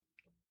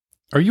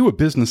Are you a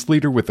business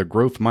leader with a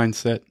growth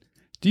mindset?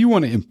 Do you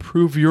want to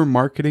improve your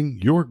marketing,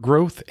 your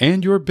growth,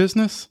 and your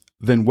business?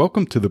 Then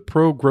welcome to the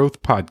Pro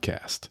Growth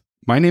Podcast.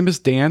 My name is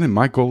Dan, and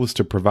my goal is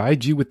to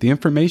provide you with the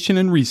information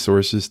and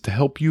resources to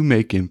help you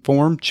make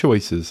informed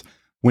choices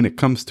when it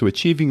comes to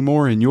achieving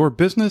more in your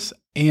business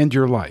and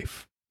your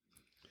life.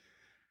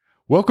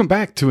 Welcome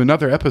back to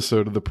another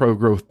episode of the Pro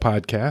Growth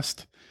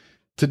Podcast.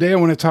 Today I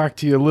want to talk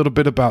to you a little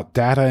bit about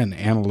data and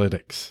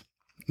analytics.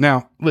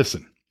 Now,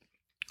 listen.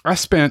 I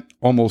spent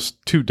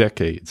almost 2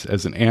 decades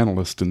as an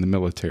analyst in the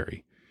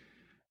military.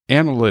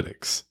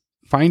 Analytics,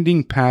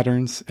 finding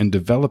patterns and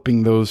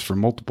developing those for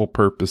multiple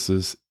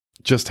purposes,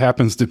 just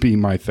happens to be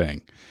my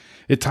thing.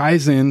 It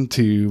ties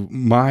into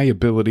my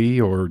ability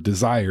or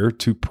desire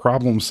to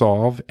problem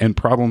solve and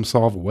problem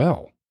solve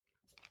well.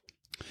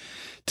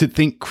 To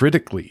think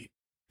critically.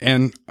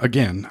 And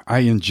again,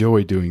 I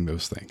enjoy doing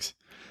those things.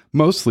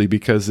 Mostly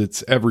because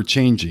it's ever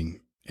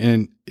changing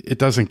and it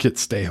doesn't get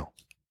stale.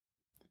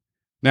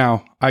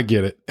 Now, I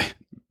get it.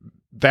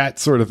 That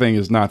sort of thing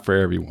is not for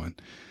everyone.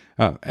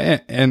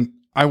 And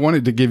I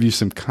wanted to give you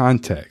some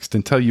context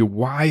and tell you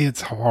why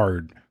it's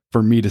hard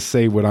for me to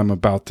say what I'm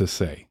about to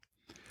say.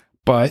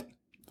 But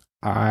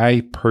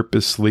I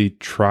purposely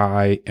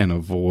try and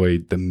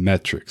avoid the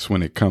metrics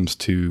when it comes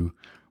to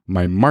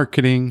my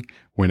marketing,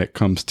 when it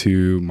comes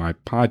to my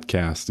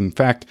podcast. In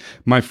fact,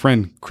 my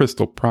friend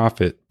Crystal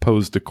Profit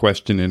posed a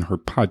question in her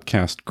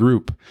podcast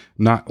group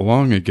not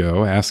long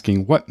ago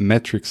asking what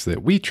metrics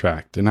that we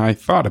tracked. And I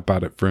thought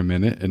about it for a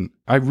minute, and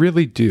I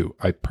really do.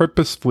 I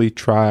purposefully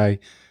try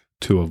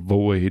to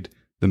avoid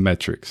the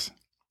metrics.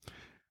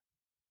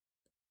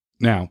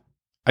 Now,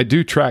 I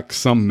do track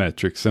some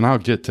metrics, and I'll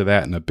get to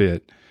that in a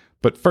bit.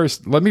 But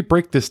first, let me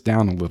break this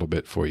down a little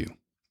bit for you.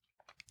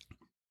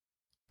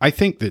 I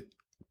think that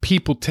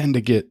people tend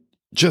to get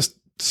just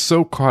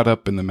so caught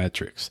up in the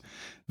metrics.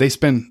 They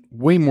spend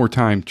way more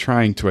time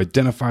trying to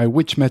identify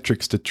which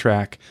metrics to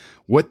track,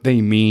 what they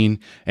mean,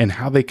 and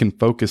how they can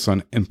focus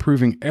on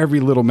improving every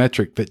little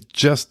metric that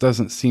just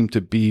doesn't seem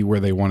to be where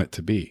they want it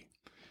to be.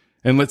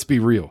 And let's be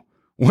real.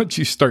 Once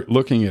you start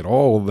looking at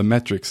all of the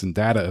metrics and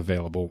data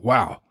available,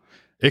 wow,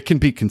 it can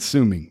be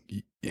consuming,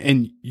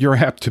 and you're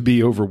apt to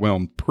be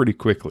overwhelmed pretty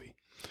quickly.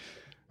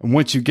 And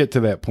once you get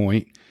to that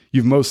point,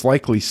 you've most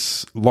likely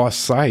lost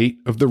sight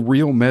of the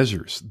real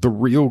measures, the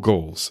real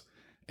goals,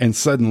 and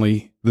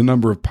suddenly the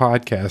number of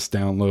podcast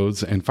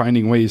downloads and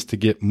finding ways to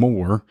get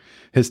more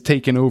has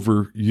taken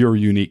over your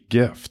unique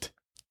gift.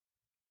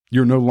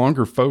 You're no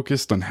longer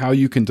focused on how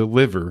you can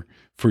deliver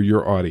for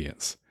your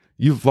audience.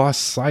 You've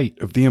lost sight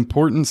of the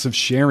importance of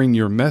sharing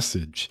your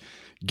message,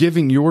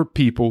 giving your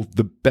people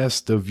the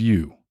best of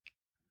you.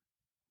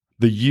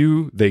 The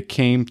you they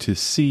came to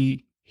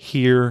see,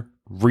 hear,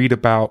 read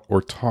about,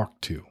 or talk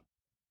to.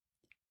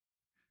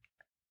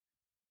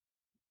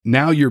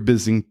 Now you're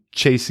busy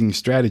chasing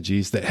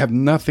strategies that have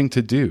nothing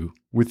to do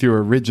with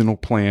your original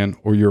plan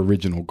or your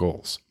original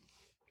goals.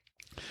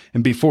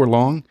 And before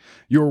long,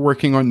 you're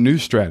working on new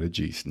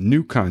strategies,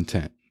 new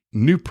content,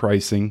 new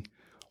pricing,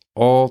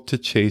 all to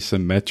chase a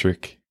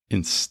metric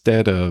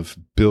instead of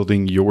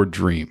building your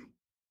dream.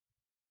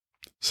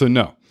 So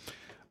no,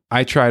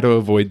 I try to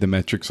avoid the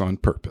metrics on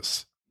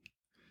purpose.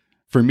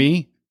 For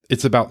me,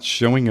 it's about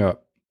showing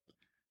up.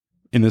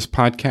 In this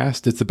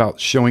podcast, it's about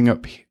showing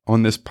up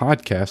on this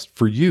podcast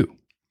for you.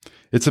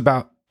 It's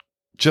about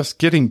just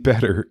getting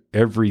better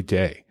every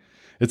day.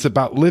 It's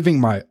about living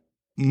my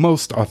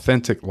most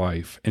authentic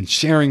life and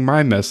sharing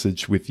my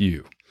message with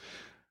you.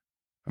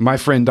 My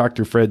friend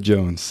Dr. Fred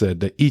Jones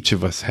said that each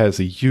of us has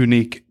a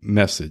unique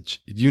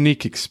message,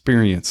 unique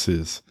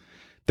experiences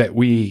that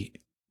we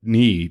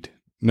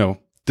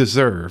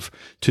deserve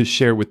to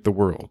share with the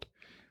world.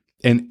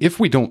 And if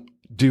we don't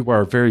do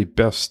our very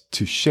best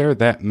to share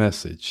that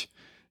message,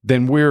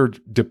 then we're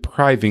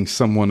depriving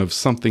someone of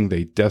something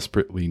they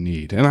desperately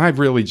need. And I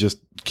really just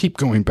keep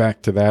going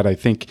back to that. I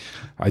think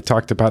I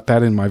talked about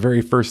that in my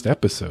very first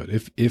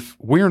episode. If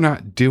we're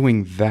not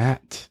doing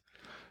that,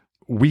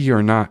 we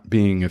are not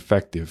being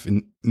effective.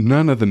 And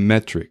none of the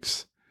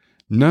metrics,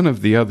 none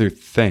of the other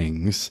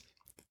things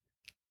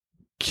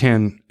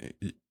can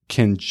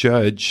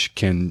judge,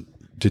 can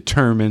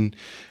determine,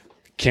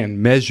 can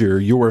measure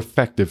your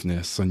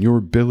effectiveness on your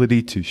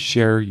ability to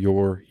share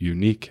your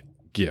unique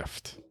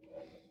gift.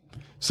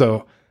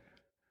 So,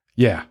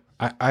 yeah,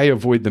 I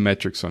avoid the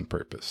metrics on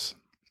purpose.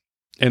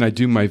 And I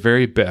do my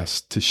very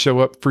best to show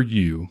up for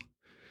you.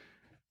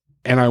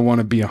 And I want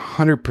to be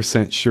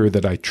 100% sure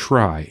that I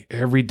try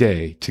every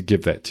day to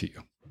give that to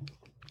you.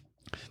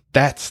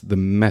 That's the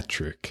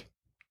metric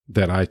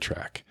that I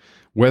track,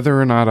 whether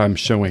or not I'm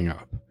showing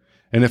up.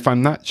 And if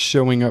I'm not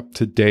showing up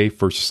today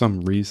for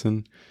some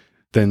reason,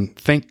 then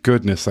thank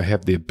goodness I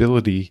have the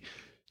ability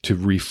to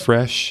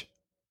refresh,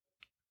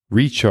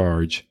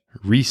 recharge,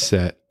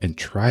 reset, and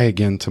try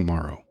again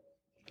tomorrow.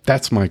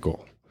 That's my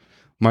goal.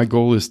 My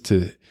goal is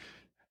to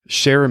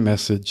share a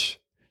message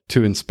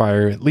to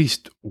inspire at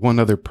least one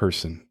other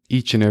person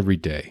each and every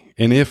day.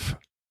 And if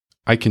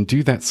I can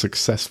do that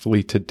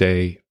successfully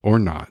today or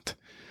not,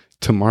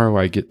 tomorrow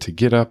I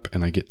get up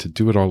and I get to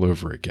do it all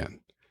over again.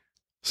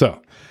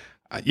 So,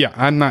 yeah,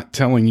 I'm not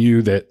telling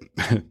you that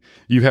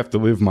you have to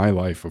live my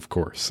life, of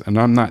course. And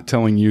I'm not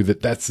telling you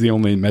that that's the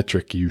only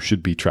metric you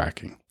should be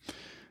tracking.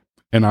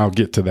 And I'll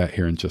get to that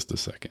here in just a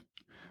second.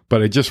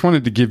 But I just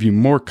wanted to give you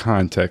more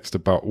context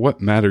about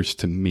what matters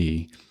to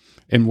me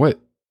and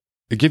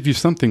give you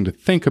something to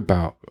think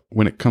about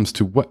when it comes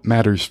to what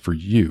matters for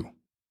you.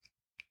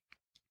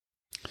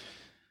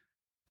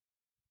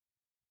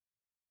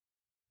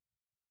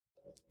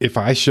 If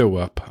I show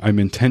up, I'm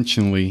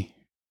intentionally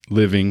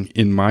living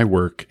in my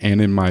work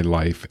and in my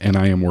life, and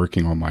I am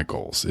working on my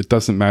goals. It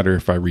doesn't matter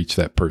if I reach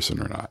that person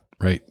or not,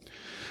 right?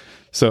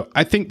 So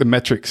I think the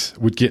metrics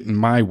would get in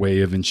my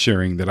way of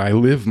ensuring that I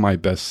live my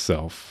best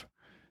self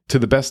to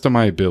the best of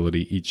my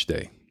ability each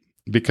day.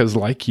 Because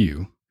like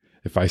you,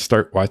 if I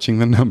start watching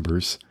the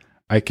numbers,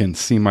 I can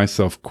see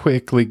myself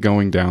quickly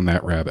going down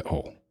that rabbit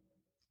hole.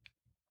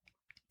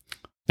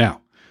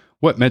 Now,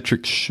 what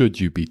metrics should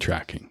you be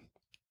tracking?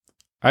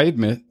 I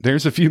admit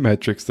there's a few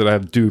metrics that I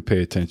do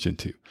pay attention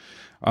to,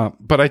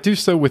 but I do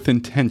so with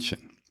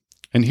intention.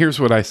 And here's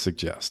what I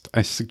suggest.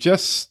 I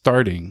suggest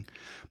starting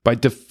by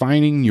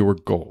defining your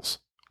goals.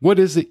 What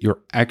is it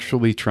you're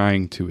actually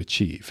trying to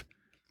achieve?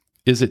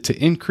 Is it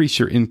to increase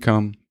your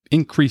income,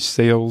 increase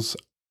sales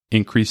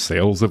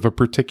of a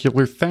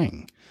particular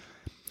thing,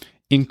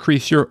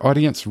 increase your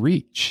audience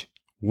reach?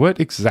 What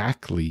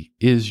exactly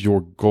is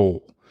your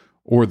goal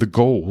or the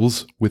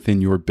goals within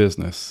your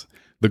business,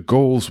 the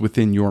goals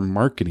within your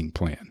marketing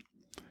plan?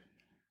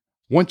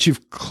 Once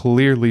you've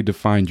clearly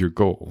defined your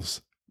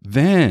goals,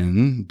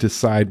 then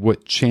decide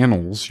what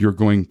channels you're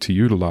going to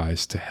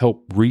utilize to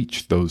help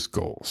reach those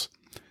goals.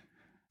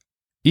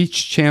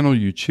 Each channel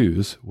you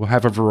choose will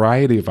have a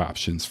variety of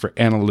options for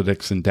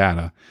analytics and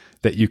data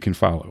that you can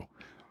follow.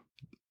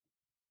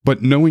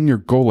 But knowing your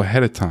goal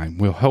ahead of time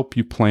will help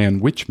you plan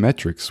which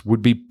metrics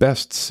would be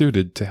best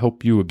suited to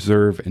help you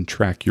observe and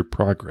track your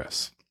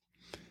progress.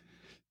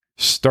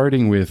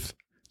 Starting with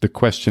the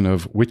question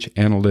of which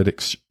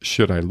analytics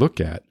should I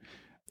look at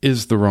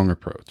is the wrong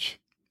approach.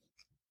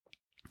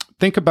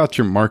 Think about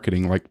your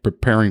marketing like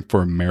preparing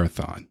for a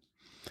marathon.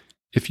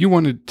 If you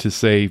wanted to,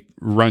 say,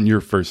 run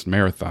your first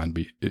marathon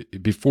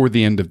before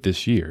the end of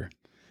this year,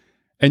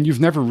 and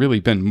you've never really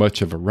been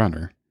much of a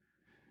runner,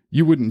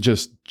 you wouldn't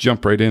just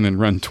jump right in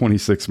and run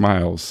 26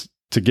 miles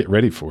to get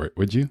ready for it,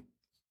 would you?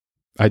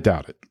 I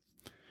doubt it.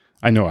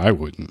 I know I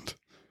wouldn't.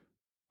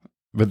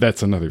 But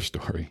that's another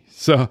story.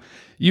 So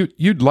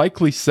you'd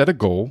likely set a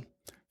goal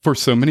for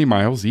so many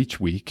miles each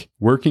week,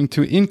 working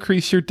to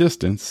increase your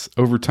distance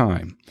over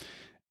time.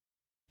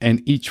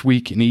 And each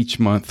week and each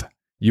month,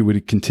 you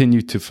would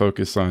continue to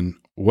focus on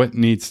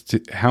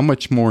how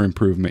much more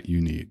improvement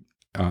you need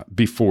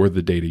before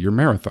the date of your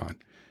marathon.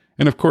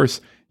 And of course,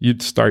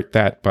 you'd start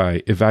that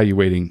by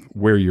evaluating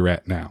where you're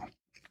at now.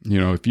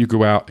 If you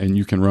go out and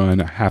you can run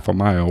a half a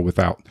mile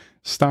without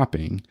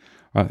stopping,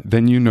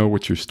 then you know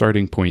what your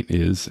starting point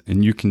is,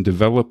 and you can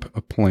develop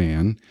a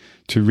plan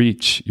to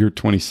reach your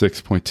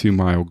 26.2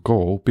 mile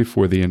goal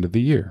before the end of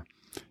the year.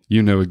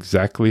 You know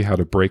exactly how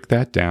to break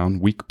that down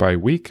week by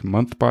week,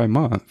 month by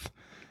month,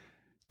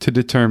 to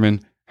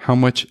determine how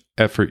much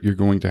effort you're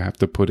going to have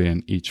to put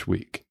in each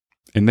week.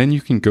 And then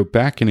you can go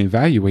back and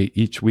evaluate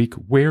each week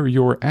where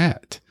you're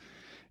at.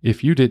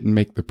 If you didn't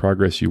make the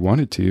progress you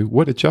wanted to,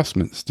 what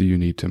adjustments do you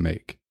need to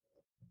make?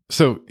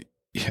 So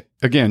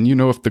again,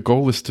 if the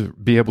goal is to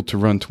be able to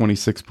run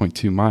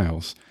 26.2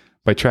 miles,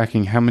 by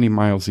tracking how many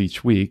miles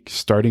each week,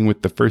 starting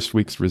with the first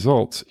week's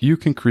results, you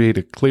can create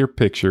a clear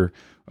picture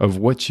of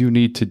what you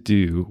need to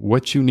do,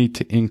 what you need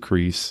to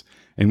increase,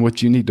 and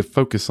what you need to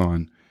focus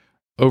on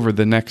over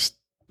the next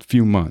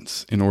few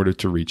months in order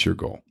to reach your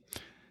goal.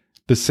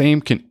 The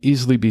same can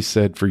easily be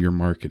said for your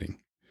marketing.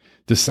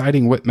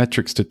 Deciding what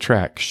metrics to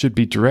track should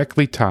be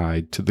directly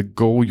tied to the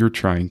goal you're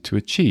trying to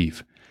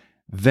achieve.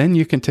 Then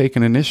you can take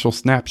an initial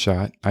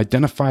snapshot,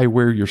 identify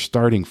where you're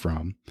starting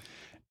from,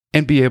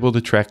 and be able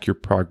to track your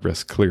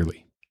progress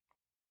clearly.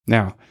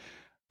 Now,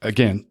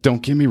 again,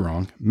 don't get me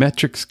wrong,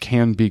 metrics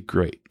can be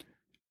great.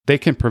 They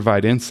can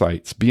provide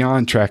insights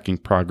beyond tracking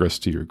progress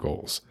to your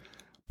goals,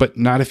 but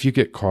not if you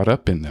get caught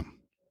up in them.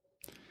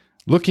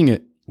 Looking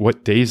at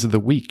what days of the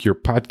week your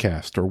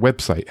podcast or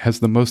website has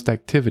the most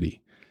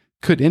activity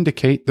could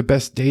indicate the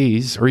best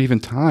days or even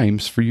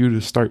times for you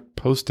to start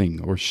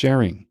posting or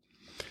sharing,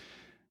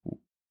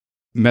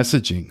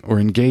 messaging or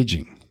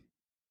engaging,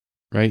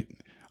 right?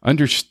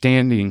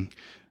 Understanding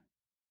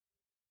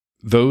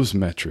those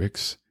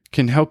metrics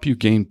can help you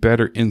gain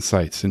better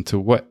insights into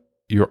what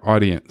your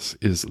audience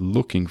is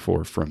looking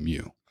for from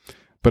you.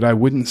 But I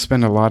wouldn't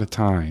spend a lot of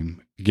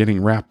time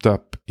getting wrapped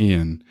up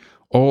in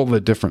all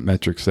the different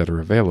metrics that are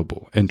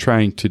available and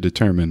trying to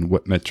determine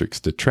what metrics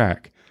to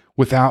track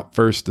without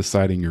first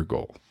deciding your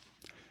goal.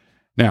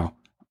 Now,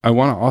 I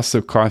want to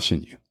also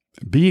caution you,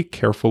 be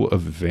careful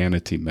of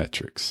vanity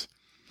metrics.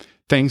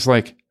 Things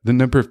like the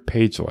number of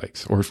page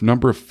likes or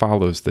number of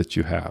follows that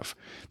you have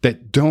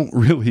that don't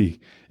really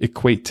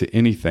equate to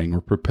anything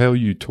or propel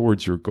you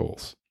towards your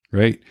goals,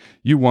 right?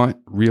 You want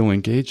real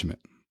engagement.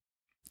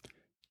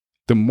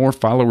 The more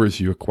followers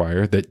you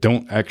acquire that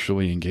don't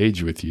actually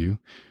engage with you,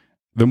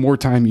 the more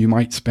time you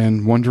might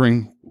spend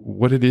wondering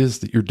what it is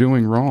that you're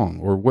doing wrong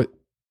or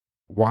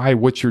why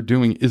what you're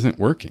doing isn't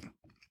working.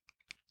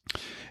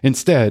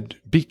 Instead,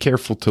 be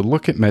careful to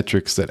look at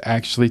metrics that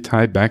actually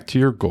tie back to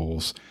your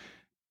goals,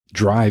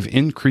 drive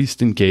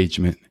increased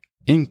engagement,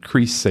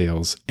 increase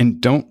sales, and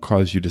don't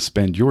cause you to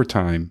spend your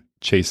time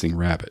chasing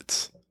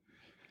rabbits.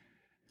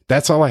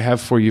 That's all I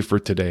have for you for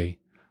today.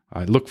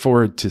 I look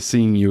forward to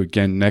seeing you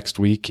again next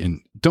week.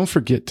 And don't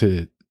forget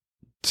to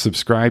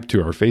subscribe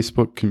to our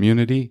Facebook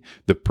community,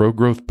 the Pro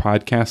Growth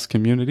Podcast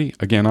community.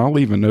 Again, I'll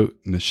leave a note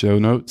in the show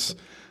notes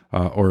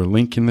or a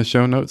link in the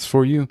show notes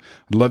for you.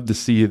 I'd love to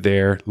see you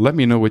there. Let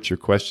me know what your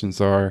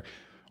questions are.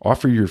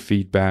 Offer your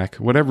feedback,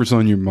 whatever's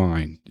on your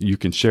mind. You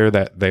can share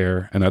that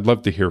there, and I'd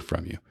love to hear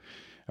from you.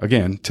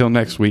 Again, till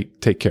next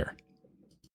week, take care.